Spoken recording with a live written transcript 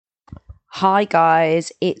Hi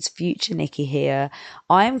guys, it's Future Nikki here.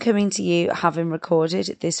 I am coming to you having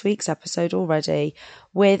recorded this week's episode already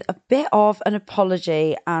with a bit of an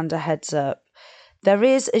apology and a heads up. There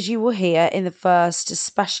is, as you will hear in the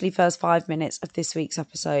especially first 5 minutes of this week's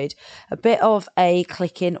episode, a bit of a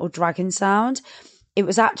clicking or dragging sound. It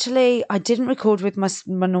was actually, I didn't record with my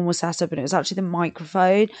normal setup, and it was actually the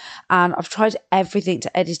microphone, and I've tried everything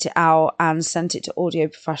to edit it out and sent it to audio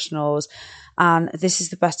professionals, and this is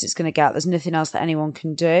the best it's going to get. There's nothing else that anyone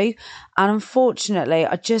can do, and unfortunately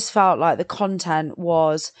I just felt like the content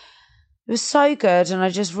was so good, and I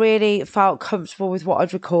just really felt comfortable with what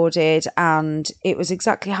I'd recorded, and it was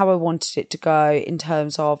exactly how I wanted it to go in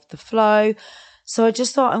terms of the flow. So I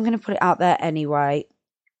just thought I'm going to put it out there anyway.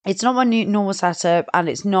 It's not my new normal setup, and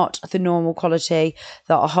it's not the normal quality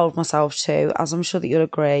that I hold myself to, as I'm sure that you'll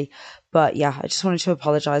agree. But yeah, I just wanted to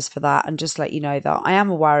apologise for that and just let you know that I am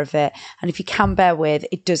aware of it. And if you can bear with,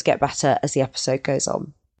 it does get better as the episode goes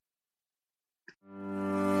on.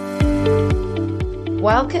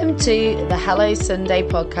 Welcome to the Hello Sunday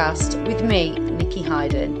podcast with me, Nikki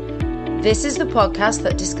Hayden. This is the podcast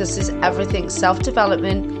that discusses everything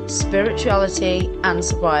self-development, spirituality and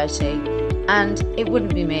sobriety. And it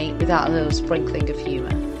wouldn't be me without a little sprinkling of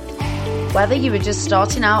humour. Whether you are just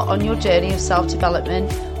starting out on your journey of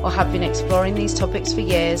self-development or have been exploring these topics for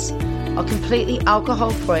years, are completely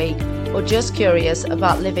alcohol-free, or just curious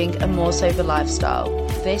about living a more sober lifestyle,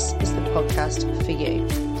 this is the podcast for you.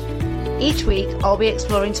 Each week, I'll be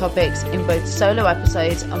exploring topics in both solo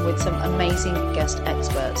episodes and with some amazing guest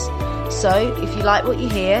experts. So if you like what you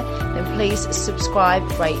hear, then please subscribe,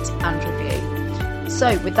 rate and review.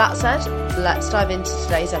 So with that said, let's dive into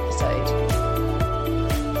today's episode.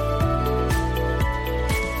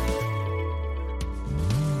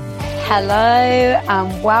 Hello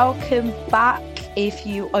and welcome back if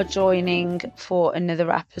you are joining for another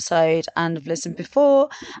episode and have listened before,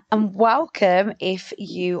 and welcome if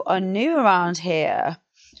you are new around here.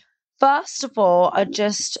 First of all, I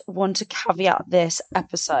just want to caveat this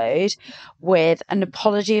episode with an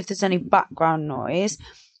apology if there's any background noise.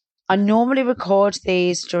 I normally record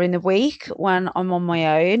these during the week when I'm on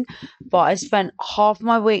my own, but I spent half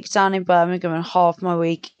my week down in Birmingham and half my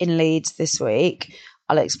week in Leeds this week.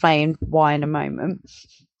 I'll explain why in a moment.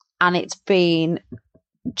 And it's been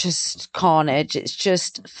just carnage. It's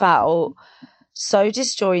just felt so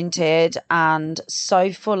disjointed and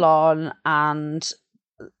so full on, and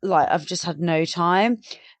like I've just had no time.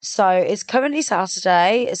 So it's currently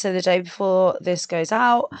Saturday, so the day before this goes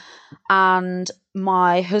out, and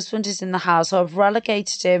my husband is in the house, so I've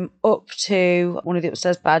relegated him up to one of the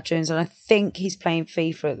upstairs bedrooms, and I think he's playing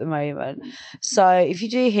FIFA at the moment. So if you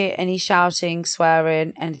do hear any shouting,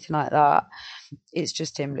 swearing, anything like that, it's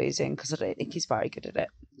just him losing, because I don't think he's very good at it.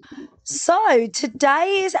 So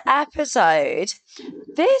today's episode,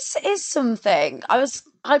 this is something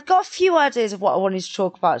I've got a few ideas of what I wanted to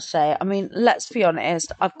talk about today. I mean, let's be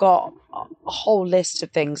honest, I've got a whole list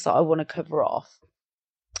of things that I want to cover off.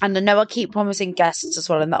 And I know I keep promising guests as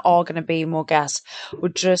well, and there are going to be more guests. We're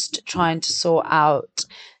just trying to sort out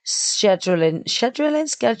scheduling,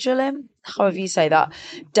 however you say that,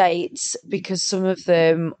 dates, because some of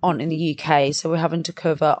them aren't in the UK. So we're having to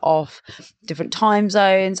cover off different time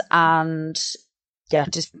zones and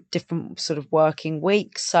just different sort of working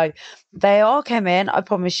weeks. So they are coming, I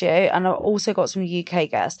promise you. And I've also got some UK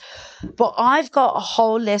guests. But I've got a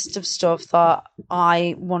whole list of stuff that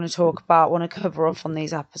I want to talk about, want to cover off on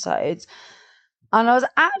these episodes. And I was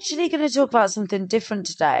actually going to talk about something different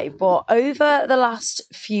today. But over the last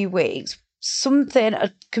few weeks,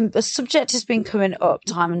 a subject has been coming up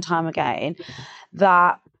time and time again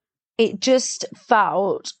that it just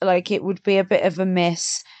felt like it would be a bit of a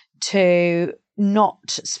miss to not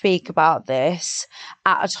speak about this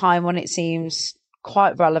at a time when it seems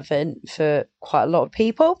quite relevant for quite a lot of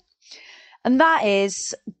people. And that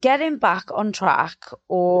is getting back on track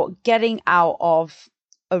or getting out of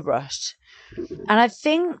a rut. And I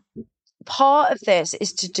think part of this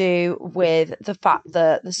is to do with the fact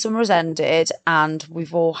that the summer has ended and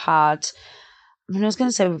we've all had, I was going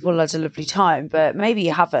to say we've all had a lovely time, but maybe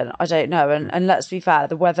you haven't. I don't know. And let's be fair,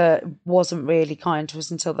 the weather wasn't really kind to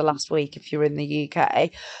us until the last week if you're in the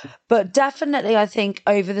UK. But definitely, I think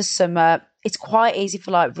over the summer, it's quite easy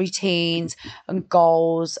for like routines and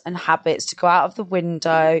goals and habits to go out of the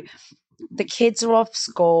window. The kids are off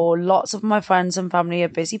school. Lots of my friends and family are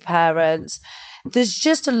busy parents. There's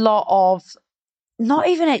just a lot of not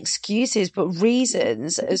even excuses, but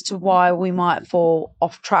reasons as to why we might fall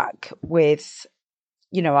off track with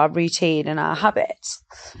our routine and our habits.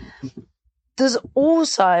 There's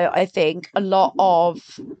also, I think, a lot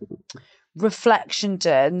of reflection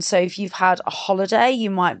done. So if you've had a holiday, you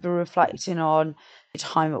might be reflecting on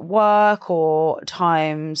time at work or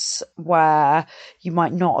times where you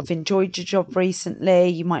might not have enjoyed your job recently.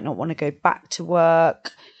 You might not want to go back to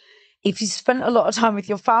work. If you spent a lot of time with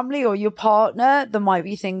your family or your partner, there might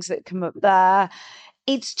be things that come up there.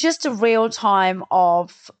 It's just a real time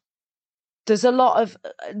of, there's a lot of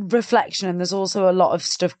reflection, and there's also a lot of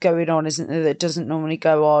stuff going on, isn't there, that doesn't normally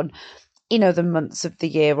go on in other months of the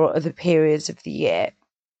year or other periods of the year.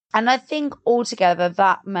 And I think altogether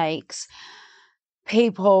that makes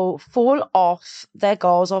people fall off their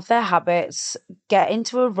goals, off their habits, get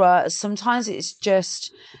into a rut. Sometimes it's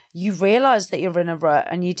just you realise that you're in a rut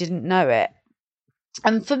and you didn't know it.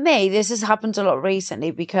 And for me, this has happened a lot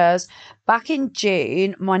recently because back in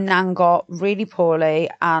June, my nan got really poorly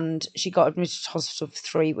and she got admitted to hospital for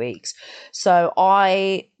 3 weeks. So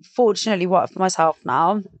I fortunately work for myself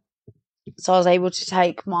now. So I was able to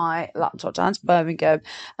take my laptop down to Birmingham.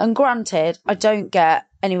 And granted, I don't get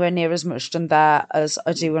anywhere near as much done there as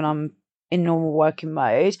I do when I'm in normal working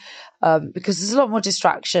mode, because there's a lot more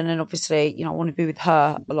distraction. And obviously, I want to be with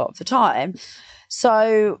her a lot of the time.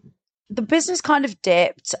 So the business kind of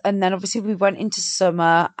dipped, and then obviously we went into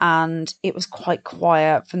summer and it was quite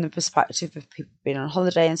quiet from the perspective of people being on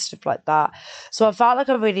holiday and stuff like that. So I felt like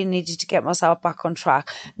I really needed to get myself back on track.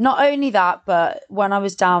 Not only that, but when I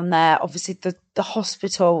was down there, obviously the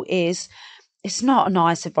hospital it's not a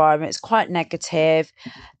nice environment. It's quite negative.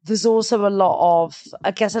 There's also a lot of,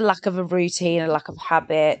 I guess, a lack of a routine, a lack of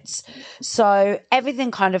habits. So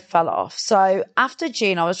everything kind of fell off. So after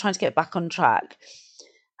June, I was trying to get back on track.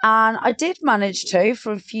 And I did manage to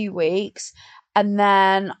for a few weeks. And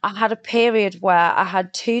then I had a period where I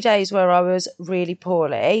had 2 days where I was really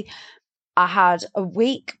poorly. I had a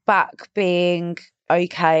week back being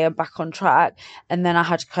okay and back on track. And then I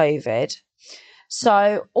had COVID.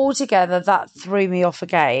 So altogether, that threw me off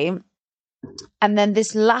again. And then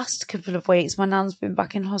this last couple of weeks, my nan's been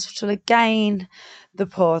back in hospital again, the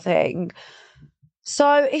poor thing.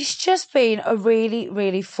 So it's just been a really,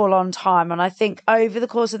 really full-on time. And I think over the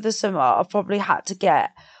course of the summer, I've probably had to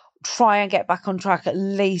try and get back on track at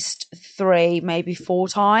least 3, maybe 4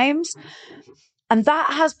 times. And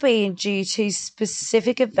that has been due to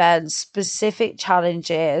specific events, specific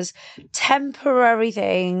challenges, temporary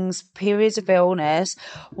things, periods of illness,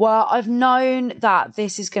 where I've known that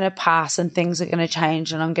this is going to pass and things are going to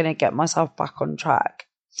change and I'm going to get myself back on track.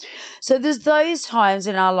 So there's those times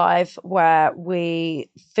in our life where we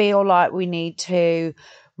feel like we need to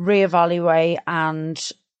reevaluate and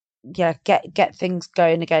get things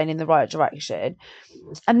going again in the right direction.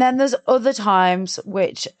 And then there's other times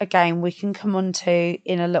which, again, we can come on to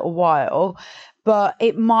in a little while, but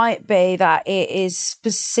it might be that it is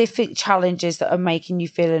specific challenges that are making you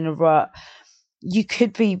feel in a rut. You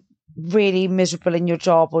could be really miserable in your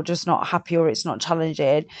job or just not happy, or it's not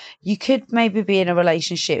challenging. You could maybe be in a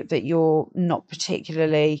relationship that you're not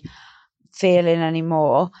particularly feeling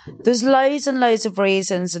anymore. There's loads and loads of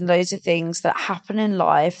reasons and loads of things that happen in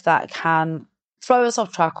life that can throw us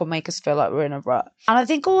off track or make us feel like we're in a rut. And I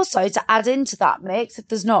think also, to add into that mix, if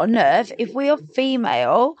there's not enough, if we are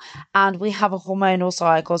female and we have a hormonal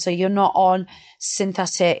cycle, so you're not on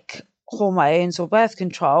synthetic hormones or birth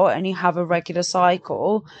control and you have a regular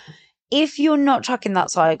cycle, if you're not tracking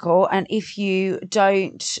that cycle and if you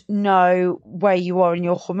don't know where you are in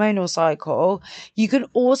your hormonal cycle, you can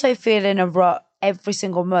also feel in a rut every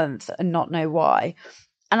single month and not know why.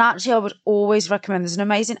 And actually, I would always recommend, there's an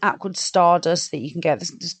amazing app called Stardust that you can get.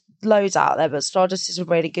 There's loads out there, but Stardust is a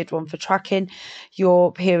really good one for tracking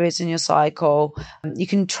your periods and your cycle. You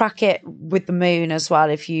can track it with the moon as well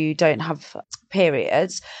if you don't have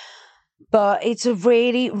periods. But it's a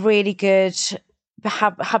really, really good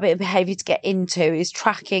habit and behavior to get into, is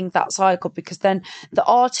tracking that cycle, because then there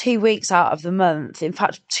are 2 weeks out of the month. In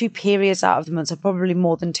fact, 2 periods out of the month, so probably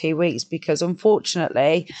more than 2 weeks, because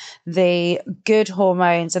unfortunately the good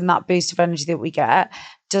hormones and that boost of energy that we get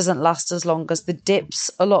doesn't last as long as the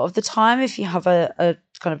dips a lot of the time if you have a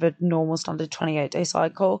kind of a normal standard 28-day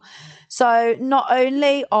cycle. So not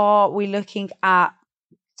only are we looking at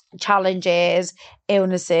challenges,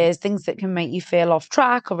 illnesses, things that can make you feel off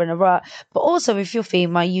track or in a rut, but also if you're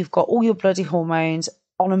female, you've got all your bloody hormones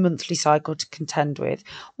on a monthly cycle to contend with,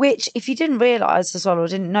 which, if you didn't realise as well or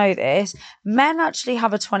didn't know this, men actually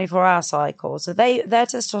have a 24-hour cycle. So their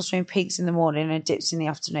testosterone peaks in the morning and dips in the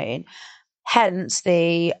afternoon, hence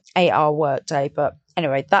the 8-hour workday. But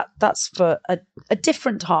anyway, that's for a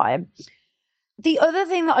different time. The other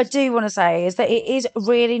thing that I do want to say is that it is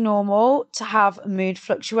really normal to have mood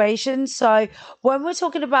fluctuations. So when we're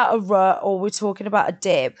talking about a rut or we're talking about a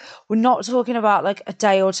dip, we're not talking about like a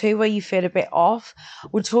day or two where you feel a bit off.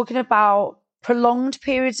 We're talking about prolonged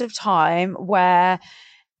periods of time where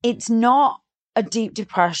it's not a deep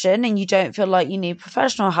depression and you don't feel like you need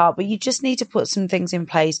professional help, but you just need to put some things in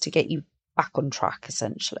place to get you back on track,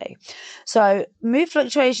 essentially. So mood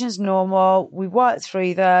fluctuations normal. We work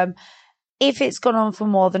through them. If it's gone on for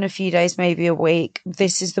more than a few days, maybe a week,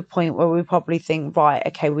 this is the point where we probably think, right,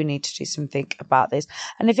 okay, we need to do something about this.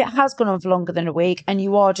 And if it has gone on for longer than a week and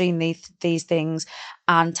you are doing these things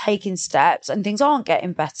and taking steps and things aren't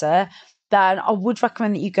getting better, then I would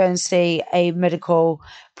recommend that you go and see a medical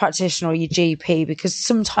practitioner or your GP, because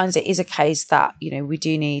sometimes it is a case that, we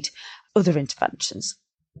do need other interventions.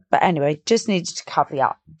 But anyway, just needed to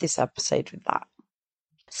caveat this episode with that.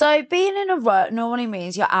 So being in a rut normally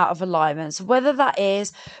means you're out of alignment. So whether that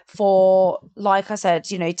is for, like I said,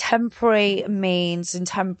 temporary means and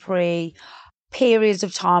temporary periods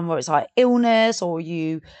of time where it's like illness, or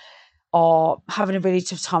you are having a really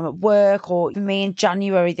tough time at work, or for me in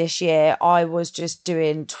January this year, I was just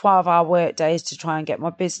doing 12-hour work days to try and get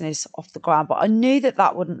my business off the ground. But I knew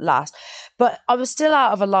that wouldn't last. But I was still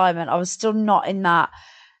out of alignment. I was still not in that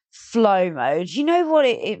flow mode. You know what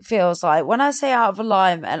it feels like when I say out of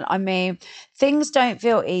alignment? I mean, things don't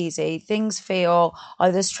feel easy. Things feel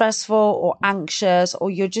either stressful or anxious,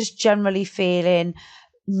 or you're just generally feeling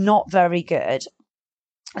not very good.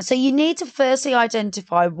 So you need to firstly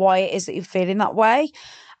identify why it is that you're feeling that way.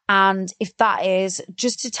 And if that is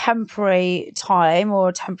just a temporary time or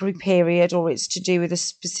a temporary period, or it's to do with a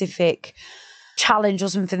specific challenge or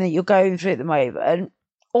something that you're going through at the moment,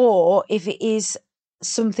 or if it is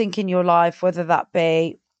something in your life, whether that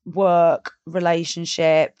be work,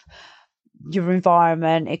 relationship, your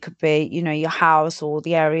environment, it could be, your house or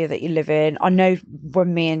the area that you live in. I know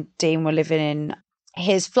when me and Dean were living in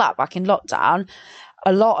his flat back in lockdown,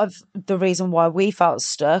 a lot of the reason why we felt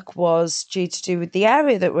stuck was due to do with the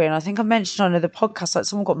area that we're in. I think I mentioned on another podcast, like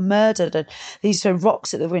someone got murdered and they used to throw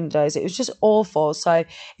rocks at the windows. It was just awful. So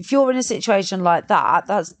if you're in a situation like that,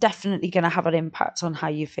 that's definitely going to have an impact on how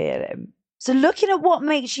you're feeling. So looking at what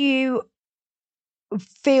makes you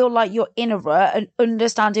feel like you're in a rut and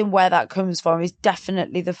understanding where that comes from is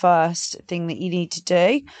definitely the first thing that you need to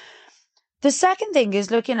do. The second thing is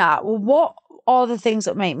looking at, well, what are the things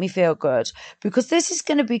that make me feel good? Because this is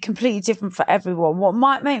going to be completely different for everyone. What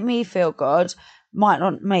might make me feel good might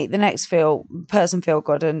not make the next person feel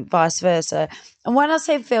good, and vice versa. And when I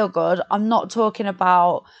say feel good, I'm not talking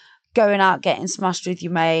about going out getting smashed with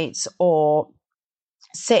your mates or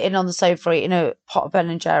sitting on the sofa eating a pot of Ben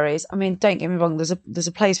and Jerry's. I mean, don't get me wrong, there's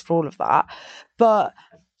a place for all of that. But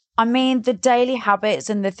I mean, the daily habits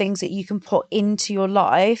and the things that you can put into your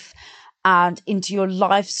life and into your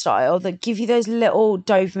lifestyle that give you those little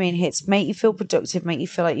dopamine hits, make you feel productive, make you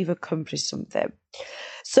feel like you've accomplished something.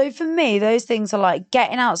 So for me, those things are like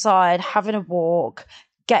getting outside, having a walk,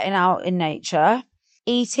 getting out in nature,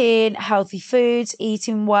 eating healthy foods,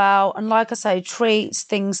 eating well, and like I say, treats,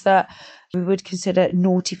 things that we would consider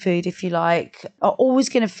naughty food, if you like, are always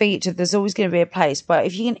going to feature. There's always going to be a place. But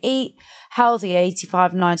if you can eat healthy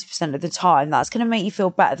 85-90% of the time, that's going to make you feel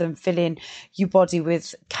better than filling your body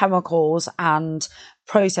with chemicals and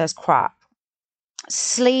processed crap.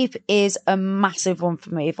 Sleep is a massive one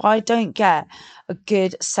for me. If I don't get a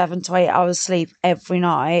good 7 to 8 hours sleep every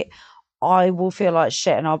night, I will feel like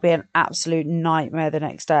shit and I'll be an absolute nightmare the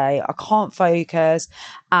next day. I can't focus,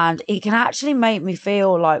 and it can actually make me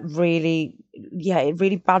feel like really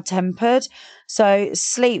bad tempered. So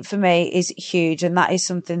sleep for me is huge, and that is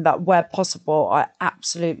something that where possible, I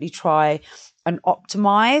absolutely try and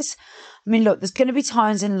optimize. I mean, look, there's going to be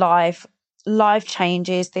times in life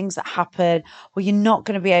changes, things that happen where you're not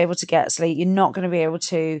going to be able to get sleep. You're not going to be able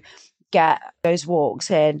to get those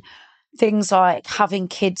walks in. Things like having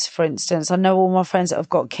kids, for instance. I know all my friends that have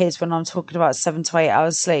got kids, when I'm talking about 7 to 8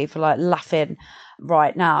 hours sleep, are like laughing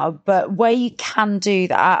right now. But where you can do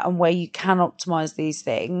that and where you can optimize these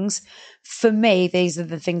things, for me, these are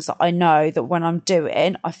the things that I know that when I'm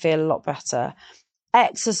doing, I feel a lot better.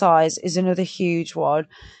 Exercise is another huge one.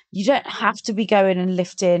 You don't have to be going and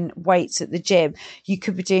lifting weights at the gym. You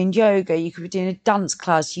could be doing yoga. You could be doing a dance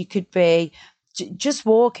class. You could be just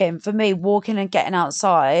walking. For me, walking and getting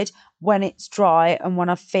outside when it's dry and when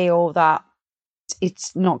I feel that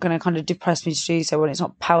it's not going to kind of depress me to do so, when it's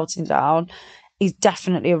not pelting down, is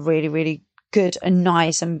definitely a really, really good and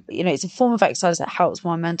nice. And, it's a form of exercise that helps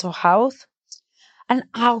my mental health. And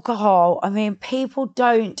alcohol, I mean, people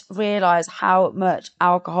don't realize how much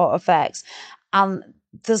alcohol affects. And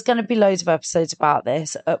there's going to be loads of episodes about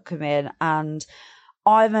this upcoming. And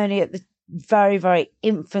I'm only at the very, very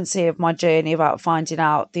infancy of my journey about finding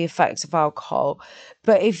out the effects of alcohol.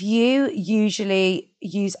 But if you usually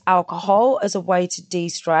use alcohol as a way to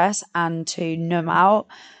de-stress and to numb out,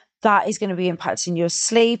 that is going to be impacting your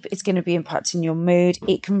sleep. It's going to be impacting your mood.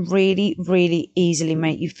 It can really, really easily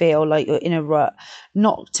make you feel like you're in a rut.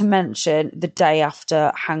 Not to mention the day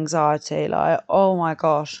after anxiety. Like, oh my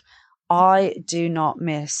gosh, I do not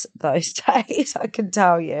miss those days, I can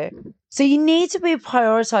tell you. So you need to be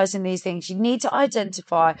prioritizing these things. You need to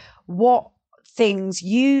identify what things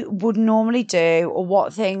you would normally do or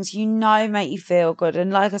what things you know make you feel good.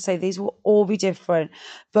 And like I say, these will all be different,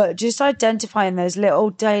 but just identifying those little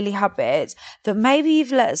daily habits that maybe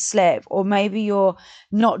you've let slip or maybe you're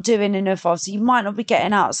not doing enough of. So you might not be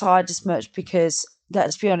getting outside as much because,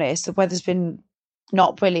 let's be honest, the weather's been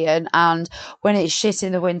not brilliant, and when it's shit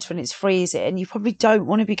in the winter and it's freezing, you probably don't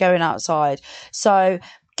want to be going outside. So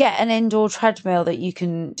get an indoor treadmill that you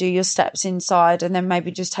can do your steps inside, and then maybe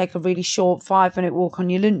just take a really short 5-minute walk on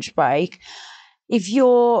your lunch break. If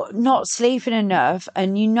you're not sleeping enough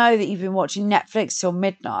and you know that you've been watching Netflix till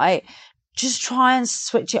midnight, just try and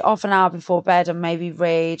switch it off an hour before bed and maybe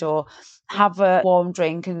read or have a warm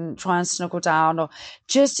drink and try and snuggle down, or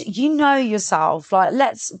just, yourself. Like,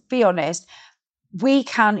 let's be honest, we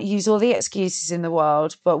can use all the excuses in the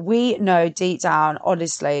world, but we know deep down,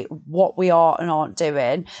 honestly, what we are and aren't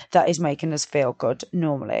doing that is making us feel good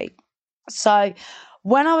normally. So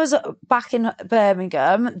when I was back in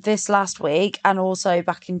Birmingham this last week and also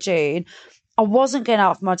back in June, I wasn't going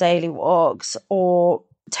out for my daily walks or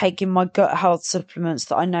taking my gut health supplements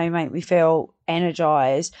that I know make me feel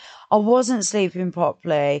energized. I wasn't sleeping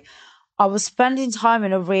properly. I was spending time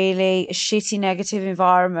in a really shitty, negative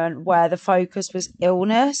environment where the focus was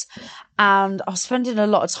illness, and I was spending a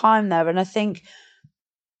lot of time there. And I think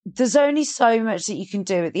there's only so much that you can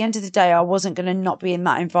do. At the end of the day, I wasn't going to not be in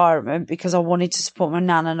that environment because I wanted to support my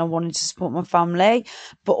nan and I wanted to support my family.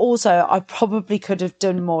 But also, I probably could have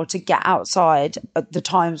done more to get outside at the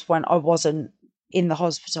times when I wasn't in the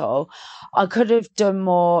hospital. I could have done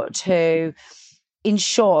more to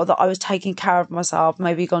ensure that I was taking care of myself,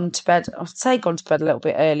 maybe gone to bed a little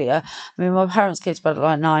bit earlier. I mean, my parents go to bed at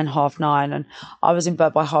like 9, half 9, and I was in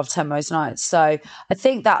bed by 10:30 most nights. So I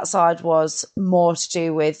think that side was more to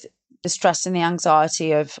do with the stress and the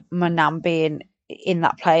anxiety of my nan being in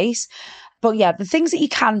that place. But yeah, the things that you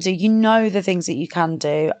can do, the things that you can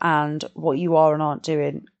do and what you are and aren't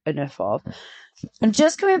doing enough of. And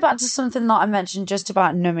just coming back to something that I mentioned just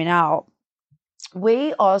about numbing out,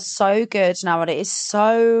 we are so good now, and it is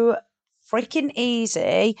so freaking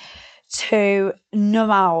easy to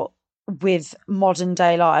numb out with modern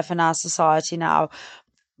day life and our society now.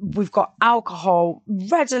 We've got alcohol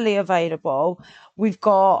readily available. We've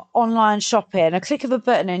got online shopping, a click of a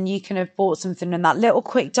button and you can have bought something, and that little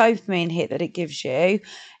quick dopamine hit that it gives you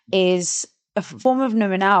is a form of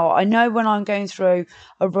numbing out. I know when I'm going through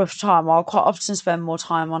a rough time, I'll quite often spend more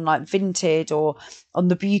time on like Vinted or on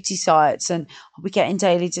the beauty sites, and I'll be getting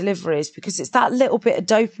daily deliveries because it's that little bit of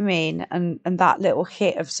dopamine and that little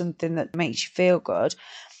hit of something that makes you feel good.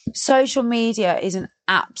 Social media is an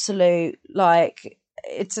absolute,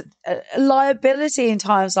 it's a liability in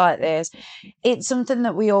times like this. It's something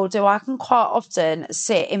that we all do. I can quite often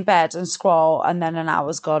sit in bed and scroll, and then an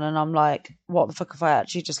hour's gone and I'm like, what the fuck have I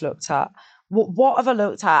actually just looked at? What have I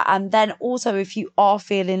looked at? And then also, if you are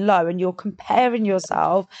feeling low and you're comparing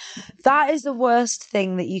yourself, that is the worst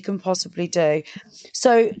thing that you can possibly do.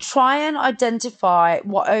 So try and identify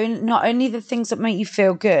not only the things that make you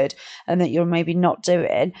feel good and that you're maybe not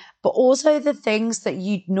doing, but also the things that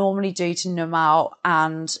you normally do to numb out.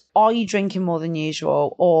 And are you drinking more than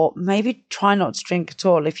usual? Or maybe try not to drink at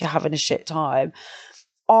all if you're having a shit time.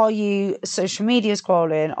 Are you social media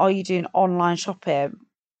scrolling? Are you doing online shopping?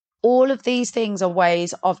 All of these things are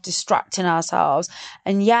ways of distracting ourselves.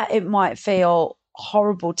 And yet it might feel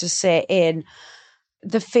horrible to sit in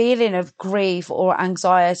the feeling of grief or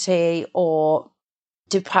anxiety or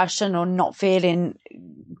depression or not feeling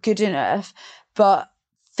good enough. But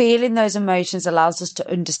feeling those emotions allows us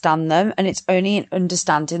to understand them. And it's only in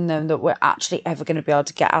understanding them that we're actually ever going to be able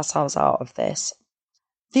to get ourselves out of this.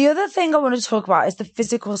 The other thing I want to talk about is the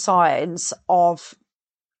physical signs of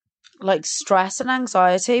like stress and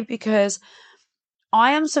anxiety, because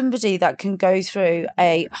I am somebody that can go through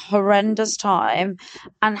a horrendous time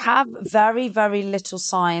and have very, very little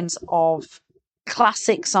signs of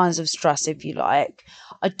classic signs of stress, if you like.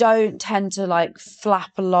 I don't tend to like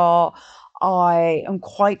flap a lot. I am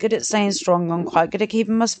quite good at staying strong. I'm quite good at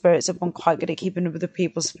keeping my spirits up. I'm quite good at keeping other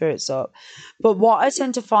people's spirits up. But what I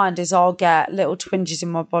tend to find is I'll get little twinges in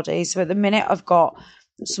my body. So at the minute I've got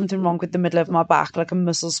something wrong with the middle of my back, like a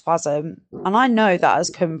muscle spasm. And I know that has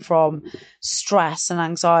come from stress and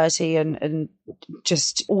anxiety and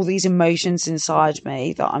just all these emotions inside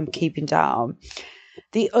me that I'm keeping down.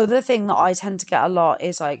 The other thing that I tend to get a lot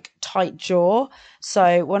is like tight jaw.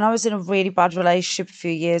 So when I was in a really bad relationship a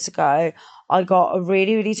few years ago, I got a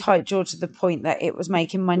really, really tight jaw to the point that it was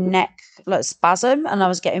making my neck like spasm, and I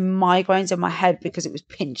was getting migraines in my head because it was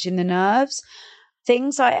pinching the nerves.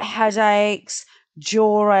 Things like headaches,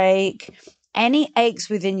 jaw ache, any aches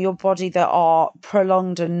within your body that are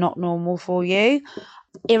prolonged and not normal for you,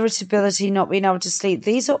 irritability, not being able to sleep.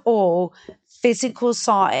 These are all physical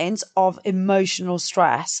signs of emotional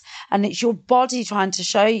stress, and it's your body trying to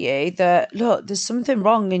show you that, look, there's something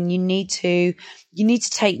wrong and you need to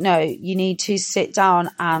take note. You need to sit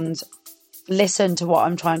down and listen to what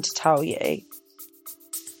I'm trying to tell you.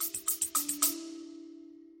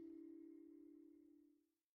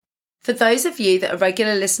 For those of you that are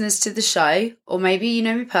regular listeners to the show, or maybe you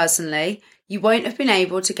know me personally, you won't have been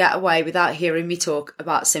able to get away without hearing me talk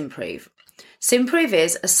about Simprove. Simprove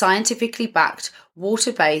is a scientifically backed,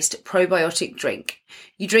 water-based probiotic drink.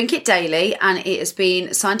 You drink it daily and it has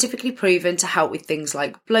been scientifically proven to help with things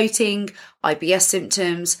like bloating, IBS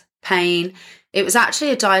symptoms, pain. It was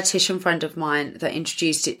actually a dietitian friend of mine that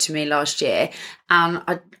introduced it to me last year, and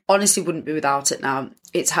I honestly wouldn't be without it now.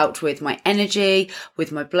 It's helped with my energy,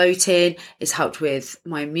 with my bloating, it's helped with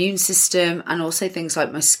my immune system, and also things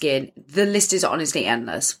like my skin. The list is honestly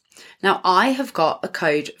endless. Now, I have got a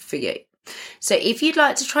code for you. So if you'd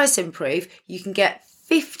like to try Simprove, you can get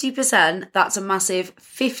 50%, that's a massive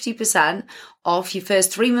 50% off your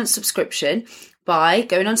first 3-month subscription by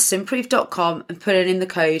going on to simprove.com and putting in the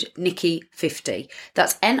code Nikki50.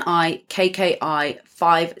 That's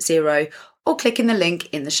NIKKI50, or clicking the link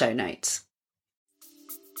in the show notes.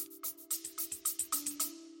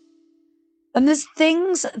 And there's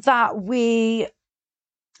things that we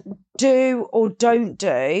do or don't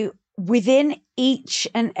do within each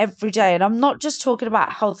and every day. And I'm not just talking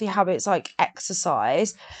about healthy habits like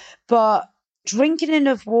exercise, but drinking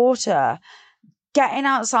enough water, getting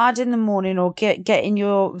outside in the morning, or getting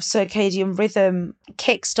your circadian rhythm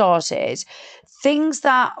kick-started. Things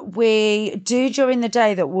that we do during the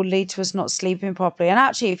day that will lead to us not sleeping properly. And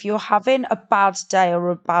actually, if you're having a bad day or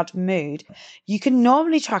a bad mood, you can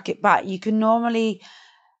normally track it back. You can normally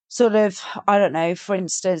sort of, I don't know, for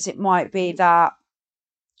instance, it might be that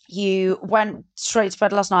you went straight to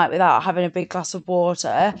bed last night without having a big glass of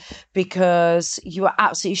water because you were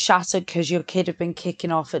absolutely shattered because your kid had been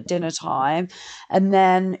kicking off at dinner time, and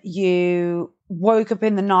then you woke up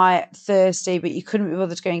in the night thirsty, but you couldn't be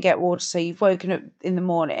bothered to go and get water, so you've woken up in the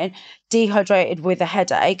morning dehydrated with a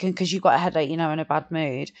headache, and because you've got a headache, in a bad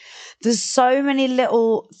mood. There's so many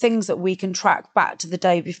little things that we can track back to the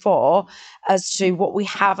day before as to what we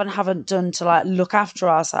have and haven't done to like look after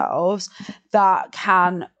ourselves, that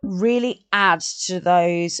can really add to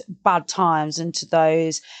those bad times and to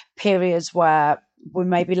those periods where we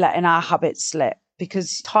may be letting our habits slip,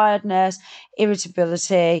 because tiredness,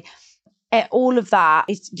 irritability, all of that,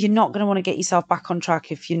 you're not going to want to get yourself back on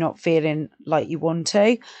track if you're not feeling like you want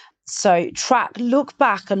to. So look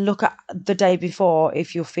back and look at the day before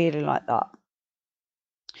if you're feeling like that.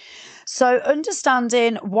 So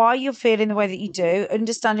understanding why you're feeling the way that you do,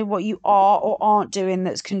 understanding what you are or aren't doing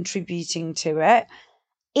that's contributing to it.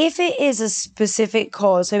 If it is a specific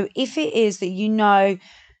cause, so if it is that you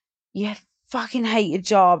fucking hate your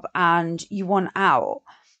job and you want out,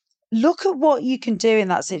 look at what you can do in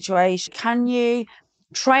that situation. Can you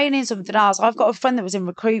train in something else? I've got a friend that was in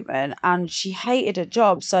recruitment and she hated her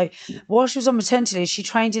job. So while she was on maternity leave, she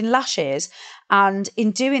trained in lashes. And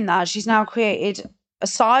in doing that, she's now created a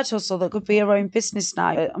side hustle that could be her own business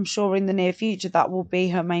now. I'm sure in the near future that will be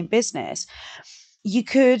her main business. You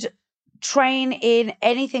could train in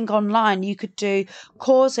anything online. You could do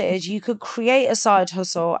courses. You could create a side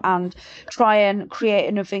hustle and try and create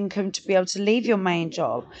enough income to be able to leave your main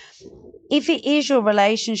job. If it is your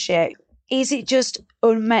relationship, is it just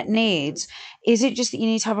unmet needs? Is it just that you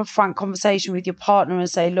need to have a frank conversation with your partner and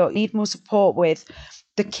say, look, I need more support with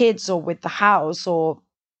the kids or with the house, or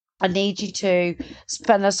I need you to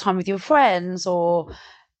spend less time with your friends? Or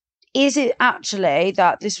is it actually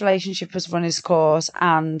that this relationship has run its course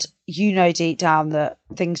and deep down that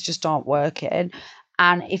things just aren't working?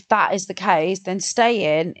 And if that is the case, then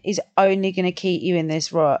staying is only going to keep you in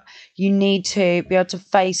this rut. You need to be able to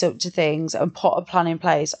face up to things and put a plan in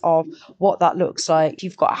place of what that looks like. If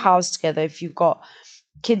you've got a house together, if you've got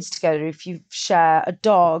kids together, if you share a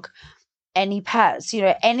dog, any pets,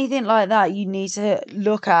 anything like that, you need to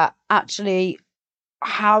look at actually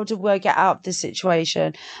how do we get out of this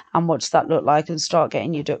situation and what does that look like, and start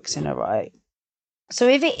getting your ducks in a row. So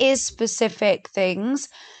if it is specific things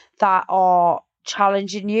that are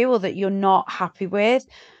challenging you or that you're not happy with,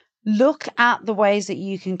 look at the ways that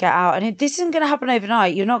you can get out. And this isn't going to happen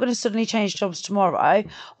overnight. You're not going to suddenly change jobs tomorrow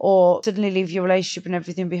or suddenly leave your relationship and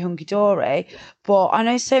everything be hunky-dory. But I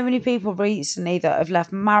know so many people recently that have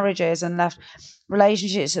left marriages and left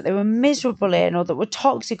relationships that they were miserable in or that were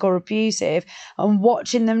toxic or abusive, and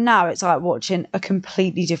watching them now, it's like watching a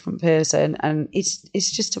completely different person, and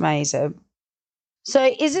it's just amazing.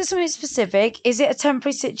 So is it something specific? Is it a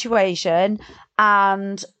temporary situation?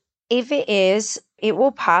 And if it is, it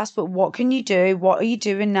will pass, but what can you do? What are you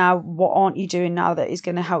doing now? What aren't you doing now that is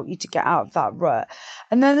going to help you to get out of that rut?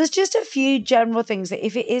 And then there's just a few general things that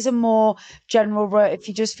if it is a more general rut, if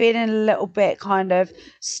you're just feeling a little bit kind of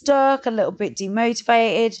stuck, a little bit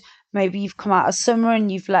demotivated, maybe you've come out of summer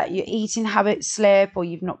and you've let your eating habits slip, or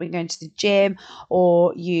you've not been going to the gym,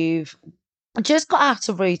 or you've just got out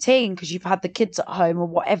of routine because you've had the kids at home or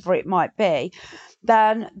whatever it might be,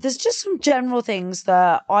 then there's just some general things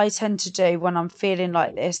that I tend to do when I'm feeling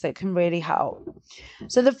like this that can really help.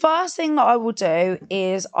 So the first thing that I will do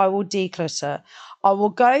is I will declutter. I will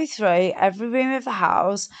go through every room of the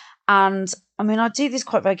house, and I mean, I do this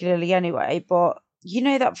quite regularly anyway, but you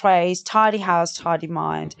know that phrase, tidy house, tidy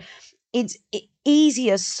mind. It's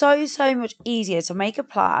easier, so much easier to make a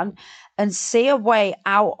plan and see a way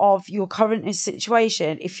out of your current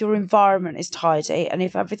situation if your environment is tidy and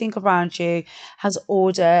if everything around you has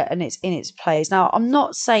order and it's in its place. Now, I'm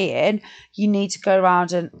not saying you need to go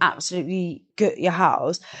around and absolutely gut your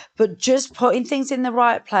house, but just putting things in the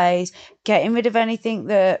right place, getting rid of anything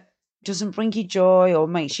that doesn't bring you joy or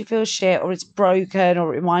makes you feel shit, or it's broken,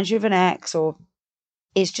 or it reminds you of an ex, or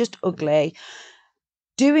it's just ugly.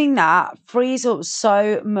 Doing that frees up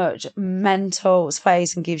so much mental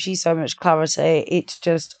space and gives you so much clarity. It's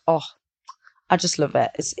just, I just love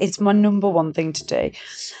it. It's my number one thing to do.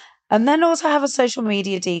 And then also have a social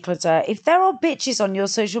media declutter. If there are bitches on your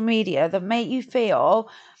social media that make you feel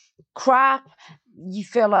crap, you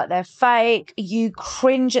feel like they're fake, you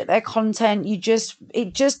cringe at their content,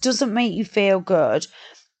 it just doesn't make you feel good,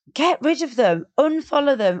 get rid of them,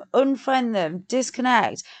 unfollow them, unfriend them,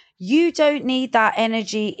 disconnect. You don't need that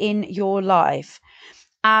energy in your life.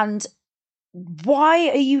 And why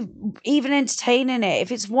are you even entertaining it?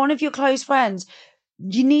 If it's one of your close friends,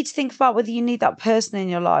 you need to think about whether you need that person in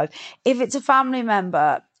your life. If it's a family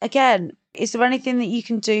member, again, is there anything that you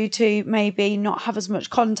can do to maybe not have as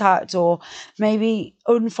much contact, or maybe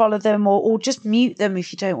unfollow them, or just mute them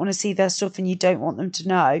if you don't want to see their stuff and you don't want them to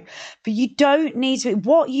know? But you don't need to.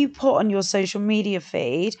 What you put on your social media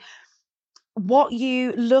feed, what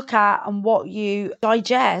you look at and what you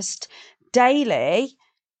digest daily,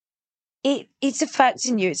 it's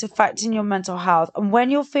affecting you. It's affecting your mental health. And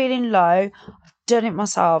when you're feeling low, I've done it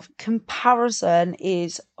myself. Comparison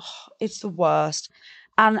is, it's the worst.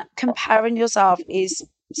 And comparing yourself is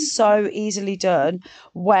so easily done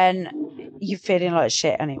when you're feeling like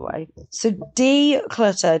shit anyway. So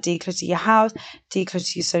declutter your house,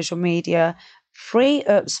 declutter your social media, free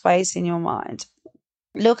up space in your mind.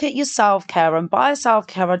 Look at your self-care, and by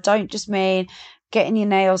self-care, I don't just mean getting your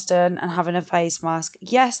nails done and having a face mask.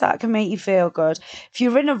 Yes, that can make you feel good. If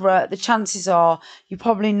you're in a rut, the chances are you're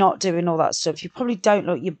probably not doing all that stuff. You probably don't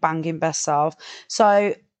look your banging best self.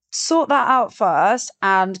 So sort that out first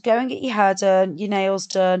and go and get your hair done, your nails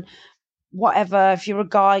done, whatever. If you're a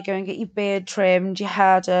guy, go and get your beard trimmed, your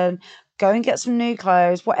hair done, go and get some new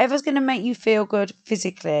clothes, whatever's going to make you feel good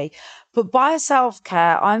physically. But by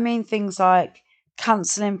self-care, I mean things like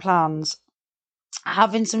cancelling plans,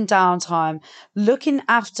 having some downtime, looking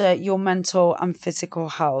after your mental and physical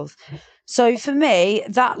health. So for me,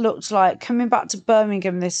 that looked like coming back from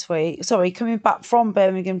Birmingham to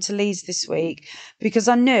Leeds this week, because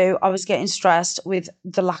I knew I was getting stressed with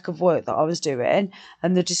the lack of work that I was doing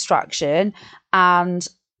and the distraction, and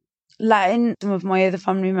letting some of my other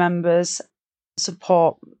family members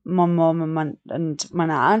support my mum and my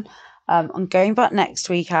nan. I'm going back next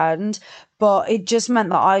weekend, but it just meant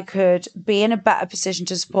that I could be in a better position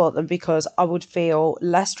to support them because I would feel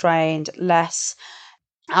less drained, less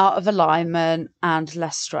out of alignment, and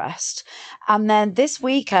less stressed. And then this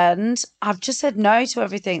weekend, I've just said no to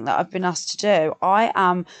everything that I've been asked to do. I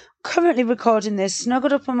am currently recording this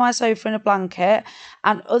snuggled up on my sofa in a blanket,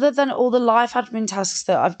 and other than all the life admin tasks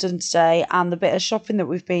that I've done today and the bit of shopping that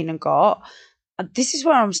we've been and got, this is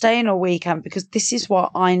where I'm staying all weekend because this is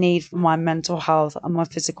what I need for my mental health and my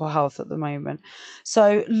physical health at the moment.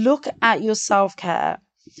 So look at your self-care,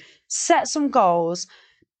 set some goals.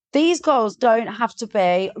 These goals don't have to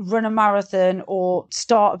be run a marathon or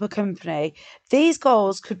start up a company. These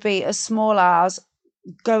goals could be as small as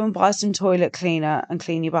go and buy some toilet cleaner and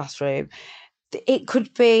clean your bathroom. It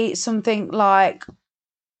could be something like,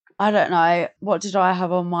 I don't know, what did I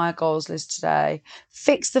have on my goals list today?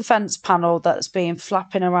 Fix the fence panel that's been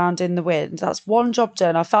flapping around in the wind. That's one job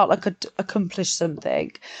done. I felt like I'd accomplished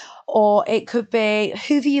something. Or it could be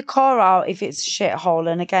hoover your car out if it's a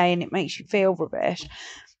shithole and again it makes you feel rubbish.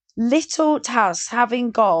 Little tasks,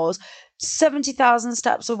 having goals, 70,000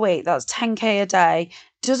 steps a week, that's 10k a day.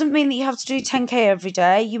 Doesn't mean that you have to do 10k every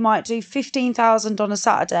day. You might do 15,000 on a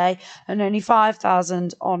Saturday and only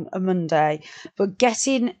 5,000 on a Monday. But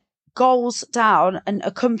getting goals down and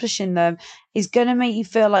accomplishing them is going to make you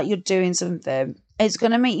feel like you're doing something. It's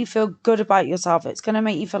going to make you feel good about yourself. It's going to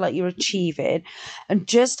make you feel like you're achieving. And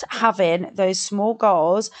just having those small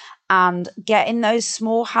goals and getting those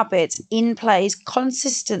small habits in place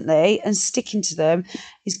consistently and sticking to them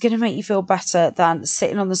is going to make you feel better than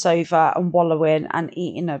sitting on the sofa and wallowing and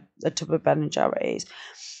eating a tub of Ben and Jerry's.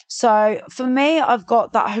 So for me, I've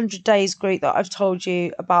got that 100 days group that I've told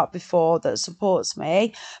you about before that supports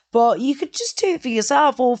me, but you could just do it for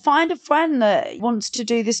yourself or find a friend that wants to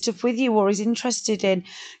do this stuff with you or is interested in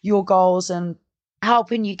your goals and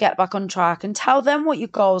helping you get back on track, and tell them what your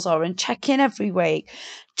goals are and check in every week.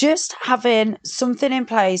 Just having something in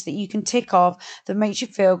place that you can tick off that makes you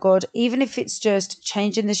feel good, even if it's just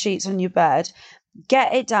changing the sheets on your bed,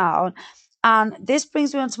 get it down. And this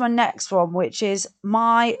brings me on to my next one, which is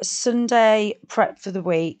my Sunday prep for the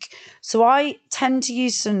week. So I tend to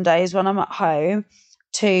use Sundays when I'm at home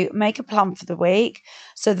to make a plan for the week.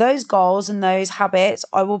 So those goals and those habits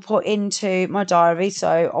I will put into my diary.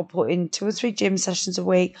 So I'll put in 2 or 3 gym sessions a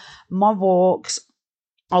week, my walks.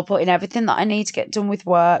 I'll put in everything that I need to get done with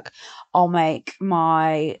work. I'll make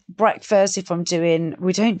my breakfast if I'm doing,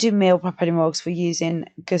 we don't do meal prep anymore because we're using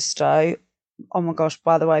Gusto. Oh my gosh,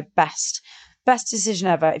 by the way, best decision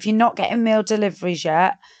ever. If you're not getting meal deliveries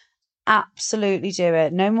yet, absolutely do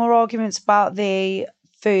it. No more arguments about the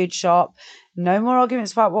food shop. No more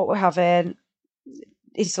arguments about what we're having.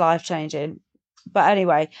 It's life-changing. But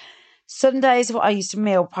anyway, Sundays, what I used to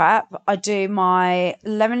meal prep. I do my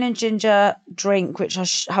lemon and ginger drink, which I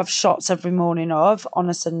have shots every morning of on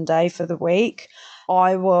a Sunday for the week.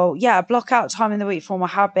 I will, block out time in the week for my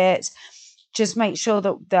habits. Just make sure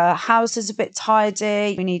that the house is a bit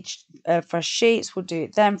tidy. We need fresh sheets. We'll do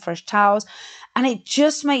it then, fresh towels. And it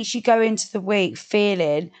just makes you go into the week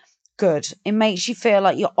feeling good. It makes you feel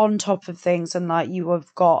like you're on top of things and like you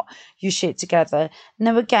have got your shit together.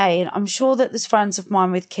 Now, again, I'm sure that there's friends of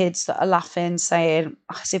mine with kids that are laughing, saying,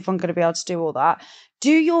 as if I'm going to be able to do all that.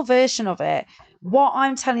 Do your version of it. What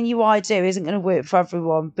I'm telling you I do isn't going to work for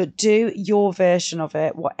everyone, but do your version of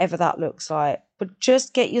it, whatever that looks like. But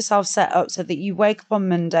just get yourself set up so that you wake up on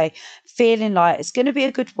Monday feeling like it's going to be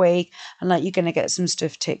a good week and like you're going to get some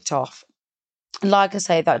stuff ticked off. Like I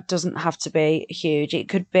say, that doesn't have to be huge. It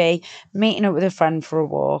could be meeting up with a friend for a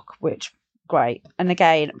walk, which great. And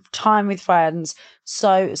again, time with friends,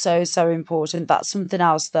 so important. That's something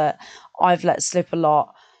else that I've let slip a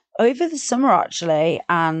lot over the summer, actually,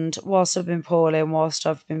 and whilst I've been poorly and whilst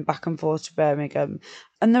I've been back and forth to Birmingham.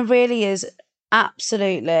 And there really is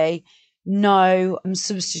absolutely no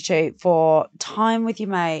substitute for time with your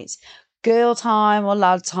mates, girl time or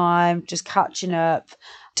lad time, just catching up.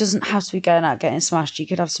 Doesn't have to be going out getting smashed. You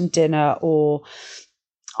could have some dinner or,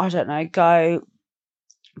 I don't know, go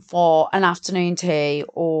for an afternoon tea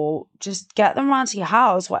or just get them around to your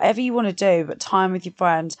house, whatever you want to do, but time with your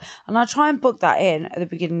friends. And I try and book that in at the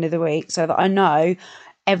beginning of the week so that I know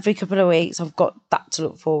every couple of weeks I've got that to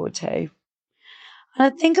look forward to. And I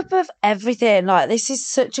think above everything, like this is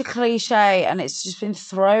such a cliche and it's just been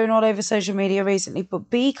thrown all over social media recently, but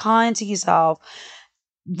be kind to yourself.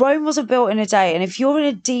 Rome wasn't built in a day. And if you're in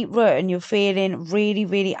a deep rut and you're feeling really,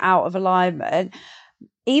 really out of alignment,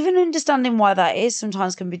 even understanding why that is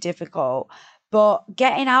sometimes can be difficult, but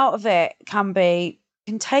getting out of it can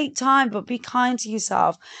take time, but be kind to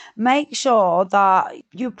yourself. Make sure that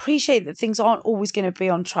you appreciate that things aren't always going to be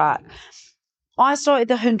on track. I started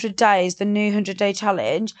the 100 days, the new 100-day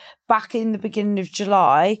challenge back in the beginning of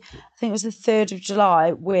July. I think it was the 3rd of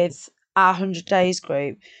July with our 100 days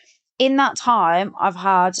group. In that time, I've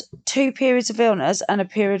had 2 periods of illness and a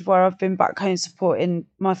period where I've been back home supporting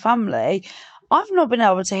my family. I've not been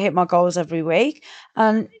able to hit my goals every week.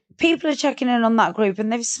 And people are checking in on that group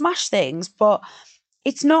and they've smashed things. But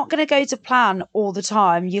it's not going to go to plan all the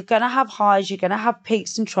time. You're going to have highs, you're going to have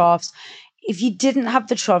peaks and troughs. If you didn't have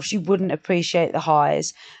the troughs, you wouldn't appreciate the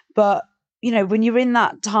highs. But, when you're in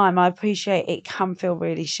that time, I appreciate it can feel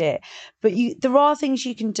really shit. But there are things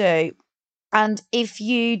you can do. And if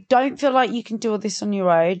you don't feel like you can do all this on your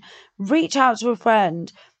own, reach out to a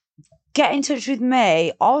friend. Get in touch with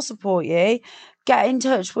me. I'll support you. Get in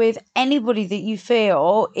touch with anybody that you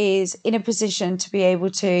feel is in a position to be able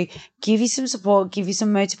to give you some support, give you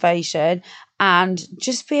some motivation, and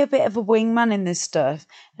just be a bit of a wingman in this stuff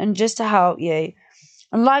and just to help you.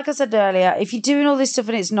 And like I said earlier, if you're doing all this stuff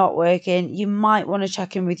and it's not working, you might want to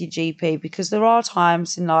check in with your GP, because there are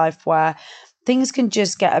times in life where things can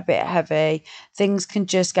just get a bit heavy, things can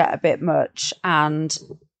just get a bit much, and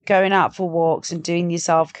going out for walks and doing your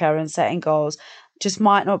self-care and setting goals just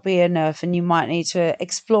might not be enough, and you might need to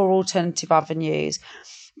explore alternative avenues.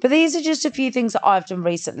 But these are just a few things that I've done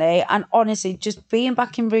recently, and honestly, just being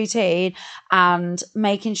back in routine and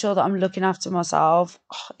making sure that I'm looking after myself,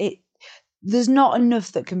 there's not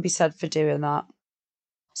enough that can be said for doing that.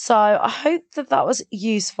 So I hope that was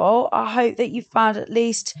useful. I hope that you found at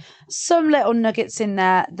least some little nuggets in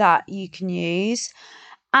there that you can use.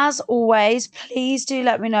 As always, please do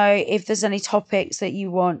let me know if there's any topics that you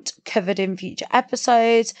want covered in future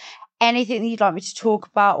episodes, anything that you'd like me to talk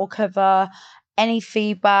about or cover, any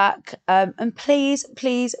feedback. And please,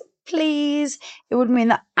 it would mean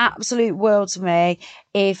the absolute world to me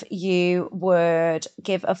if you would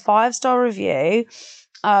give a 5-star review.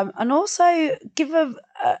 And also give a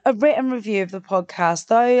written review of the podcast,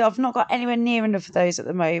 though I've not got anywhere near enough of those at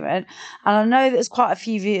the moment. And I know there's quite a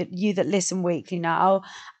few of you that listen weekly now.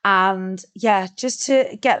 And yeah, just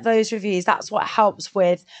to get those reviews, that's what helps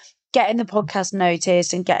with getting the podcast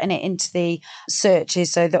noticed and getting it into the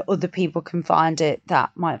searches so that other people can find it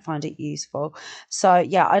that might find it useful. So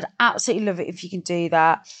yeah, I'd absolutely love it if you can do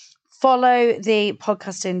that. Follow the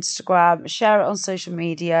podcast Instagram, share it on social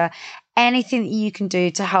media. Anything that you can do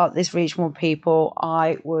to help this reach more people,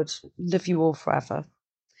 I would love you all forever.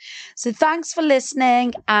 So thanks for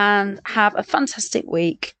listening and have a fantastic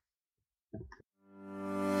week.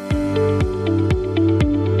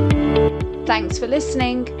 Thanks for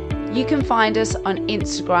listening. You can find us on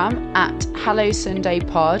Instagram at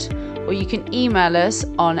HelloSundayPod, or you can email us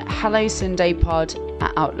on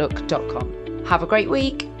hellosundaypod@outlook.com. Have a great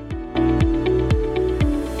week.